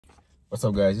What's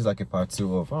up, guys? This is like a part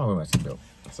 2 of my seatbelt.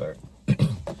 Sorry.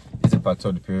 This is part 2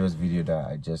 of the previous video that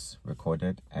I just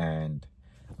recorded, and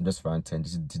I'm just ranting.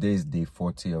 Today is day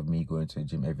 40 of me going to the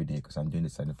gym every day because I'm doing the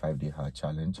 75-day hard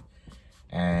challenge.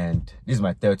 And this is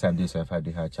my 3rd time doing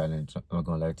 75-day hard challenge. I'm not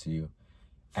gonna lie to you.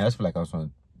 And I just feel like I just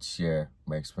want to share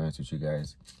my experience with you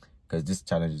guys, because this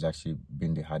challenge has actually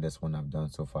been the hardest one I've done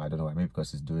so far. I don't know why, maybe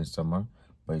because it's during summer,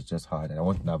 but it's just hard. And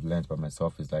one thing I've learned by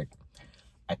myself is like,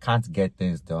 I can't get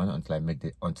things done until I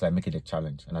make it a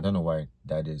challenge. And I don't know why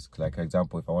that is. Like, for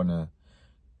example, if I want to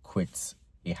quit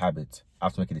a habit, I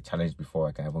have to make it a challenge before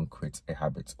I can even quit a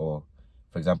habit. Or,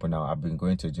 for example, now I've been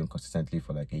going to the gym consistently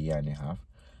for like a year and a half.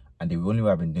 And the only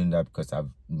way I've been doing that because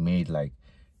I've made like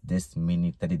this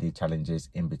mini 30-day challenges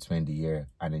in between the year.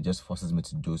 And it just forces me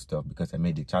to do stuff because I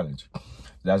made the challenge. So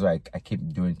that's why I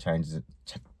keep doing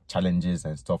challenges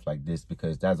and stuff like this,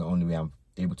 because that's the only way I'm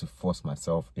able to force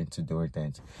myself into doing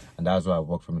things. And that's why I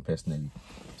work for me personally.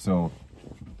 So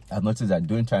I've noticed that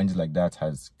doing challenges like that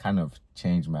has kind of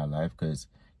changed my life, because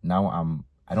now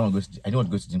I don't want to go to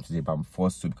the gym today, but I'm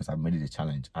forced to because I've made it a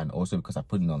challenge. And also because I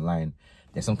put it online,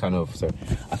 there's some kind of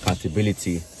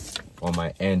accountability on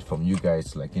my end from you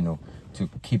guys, like, you know, to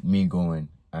keep me going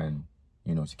and,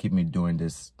 you know, to keep me doing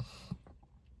this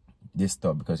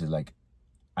stuff, because it's like,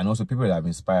 and also people that have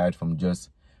inspired from just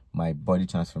my body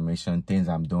transformation, things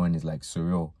I'm doing is like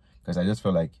surreal. Because I just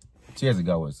feel like 2 years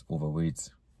ago I was overweight.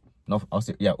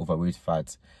 Overweight,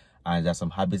 fat. And there's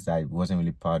some habits that I wasn't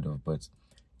really proud of. But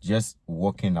just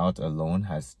working out alone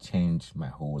has changed my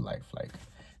whole life. Like,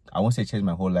 I won't say changed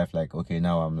my whole life. Like, okay,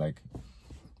 now I'm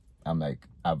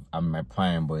in my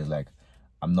prime, but it's like,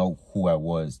 I'm not who I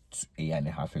was a year and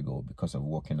a half ago because of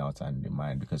working out and the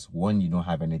mind. Because when you don't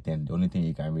have anything, the only thing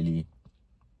you can really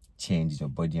change your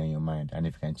body and your mind. And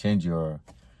if you can change your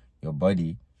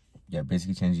body, you're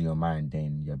basically changing your mind,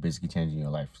 then you're basically changing your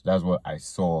life. So that's what I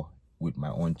saw with my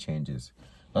own changes.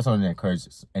 That's why I encourage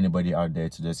anybody out there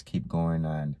to just keep going.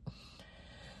 And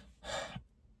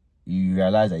you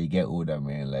realize that you get older,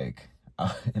 man. Like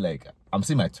I'm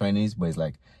still in my 20s, but it's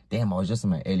like, damn, I was just in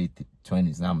my early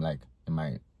 20s. Now I'm like in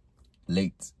my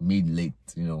mid-late,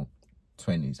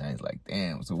 20s. And it's like,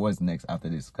 damn, so what's next after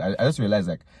this? I just realized,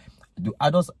 like,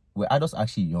 were adults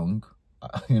actually young?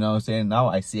 You know what I'm saying? Now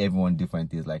I see everyone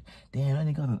different. It's like, damn, I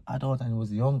got an adult and he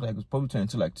was young, like it was probably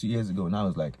 22 like 2 years ago. Now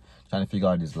it's like trying to figure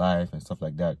out his life and stuff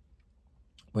like that.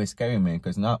 But it's scary, man,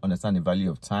 because now I understand the value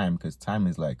of time, because time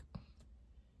is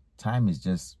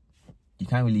just, you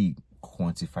can't really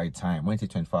quantify time. When you say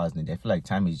 24 hours in a day, I feel like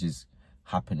time is just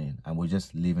happening and we're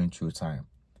just living through time.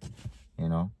 You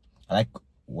know? I like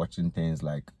watching things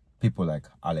like people like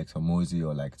Alex Hormozi,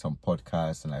 or like some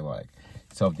podcasts and like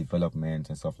self-development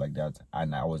and stuff like that.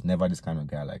 And I was never this kind of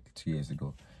guy like 2 years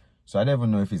ago. So I don't even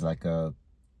know if it's like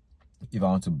if I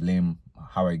want to blame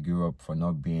how I grew up for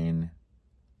not being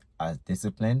as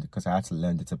disciplined, because I had to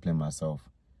learn discipline myself.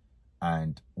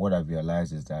 And what I've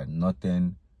realized is that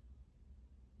nothing,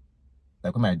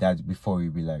 like when my dad, before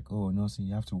he'd be like, oh no, so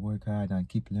you have to work hard and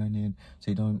keep learning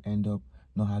so you don't end up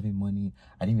not having money.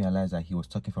 I didn't realize that he was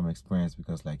talking from experience,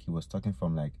 because like he was talking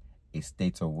from like a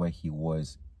state of where he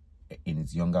was in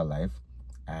his younger life,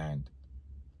 and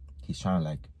he's trying to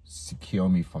like secure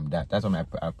me from that. That's why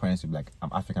my parents would be like, I'm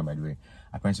African by the way,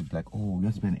 my parents would be like, oh, you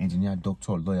have to be an engineer,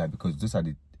 doctor, lawyer, because those are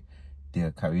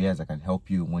the careers that can help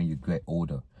you when you get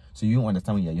older. So you don't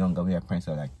understand when you're younger, when your parents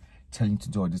are like telling you to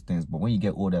do all these things, but when you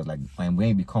get older, it's like, when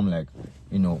you become like,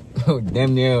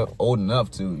 damn near old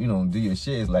enough to, do your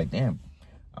shit, it's like, damn,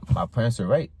 my parents are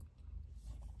right,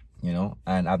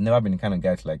 and I've never been the kind of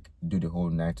guy to like do the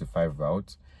whole 9-to-5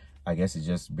 route. I guess it's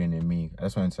just been in me. I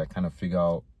just wanted to like kind of figure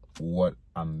out what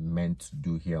I'm meant to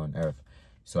do here on earth.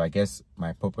 So I guess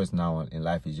my purpose now in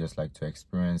life is just like to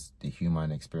experience the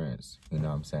human experience, you know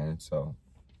what I'm saying? So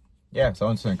yeah, so I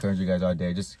want to encourage you guys out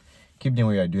there, just keep doing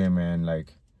what you're doing, man.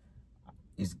 Like,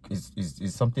 it's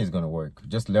something is gonna work.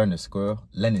 Just learn a skill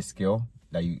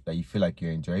that you feel like you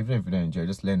enjoy. Even if you don't enjoy,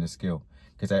 just learn the skill.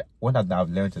 Because what I've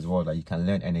learned as well, that you can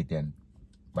learn anything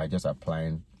by just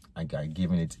applying and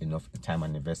giving it enough time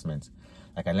and investment.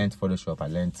 Like, I learned Photoshop, I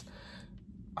learned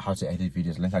how to edit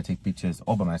videos, learned how to take pictures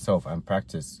all by myself and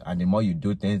practice. And the more you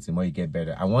do things, the more you get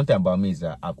better. And one thing about me is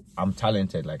that I'm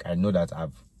talented. Like, I know that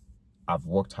I've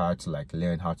worked hard to like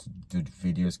learn how to do the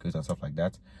video skills and stuff like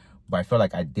that. But I felt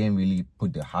like I didn't really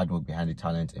put the hard work behind the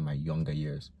talent in my younger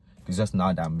years. It's just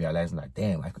now that I'm realizing that,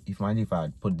 damn, if I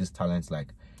had put this talent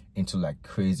like into like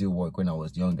crazy work when I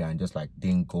was younger, and just like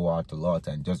didn't go out a lot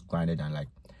and just grinded and like,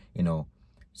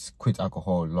 quit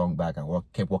alcohol long back and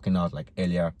kept working out like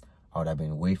earlier, I would have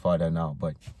been way farther now.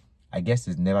 But I guess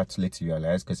it's never too late to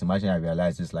realize, because imagine I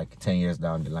realized this like 10 years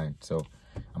down the line. So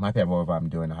I'm happy about what I'm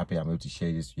doing. I'm happy I'm able to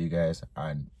share this with you guys.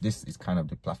 And this is kind of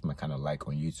the platform I kind of like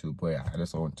on YouTube, where I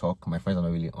just want to talk. My friends are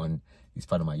not really on this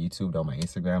part of my YouTube, they're on my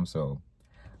Instagram. So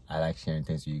I like sharing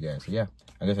things with you guys. So yeah,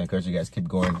 I just encourage you guys, keep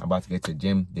going. I'm about to get to the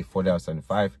gym. Day 4 hours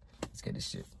 75. Let's get this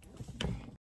shit.